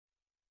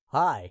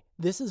Hi,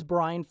 this is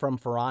Brian from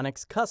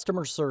Faronics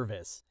Customer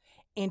Service,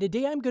 and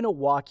today I'm going to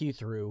walk you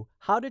through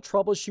how to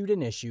troubleshoot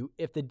an issue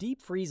if the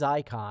deep freeze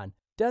icon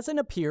doesn't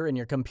appear in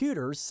your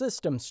computer's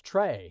systems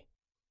tray.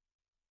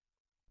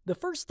 The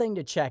first thing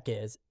to check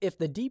is if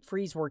the deep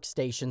freeze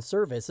workstation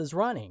service is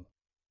running.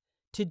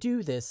 To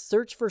do this,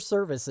 search for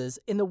services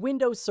in the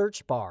Windows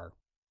search bar.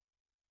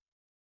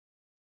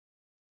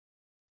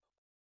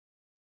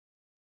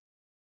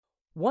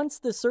 Once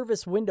the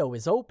service window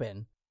is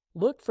open,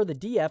 look for the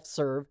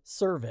dfserv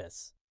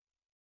service.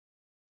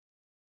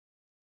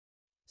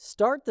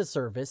 Start the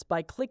service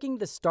by clicking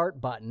the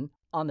Start button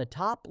on the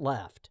top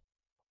left,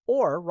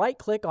 or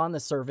right-click on the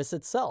service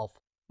itself,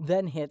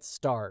 then hit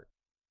Start.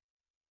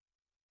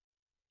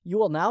 You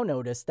will now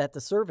notice that the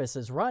service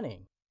is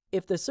running.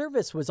 If the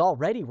service was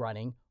already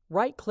running,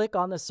 right-click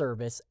on the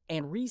service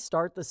and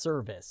restart the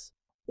service,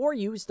 or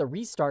use the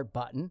Restart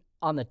button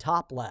on the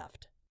top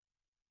left.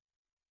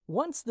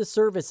 Once the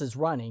service is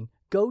running,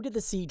 go to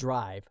the C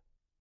drive,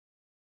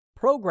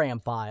 Program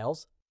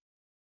Files,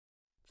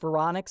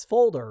 Faronics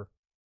folder,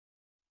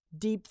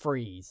 Deep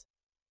Freeze.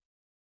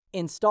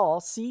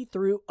 Install C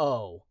through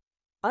O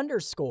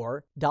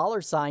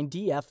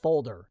 $$DF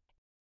folder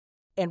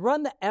and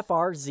run the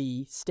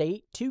FRZ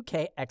state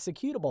 2K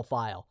executable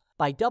file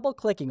by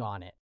double-clicking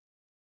on it.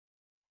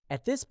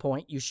 At this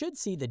point, you should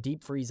see the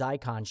deep freeze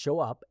icon show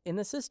up in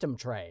the system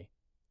tray.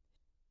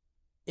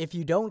 If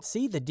you don't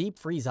see the deep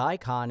freeze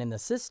icon in the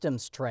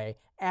systems tray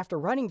after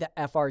running the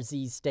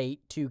FRZ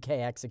state 2K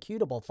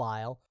executable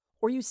file,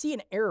 or you see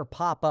an error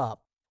pop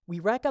up, we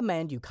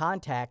recommend you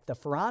contact the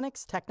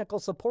Faronics technical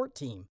support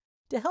team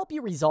to help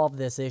you resolve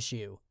this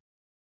issue.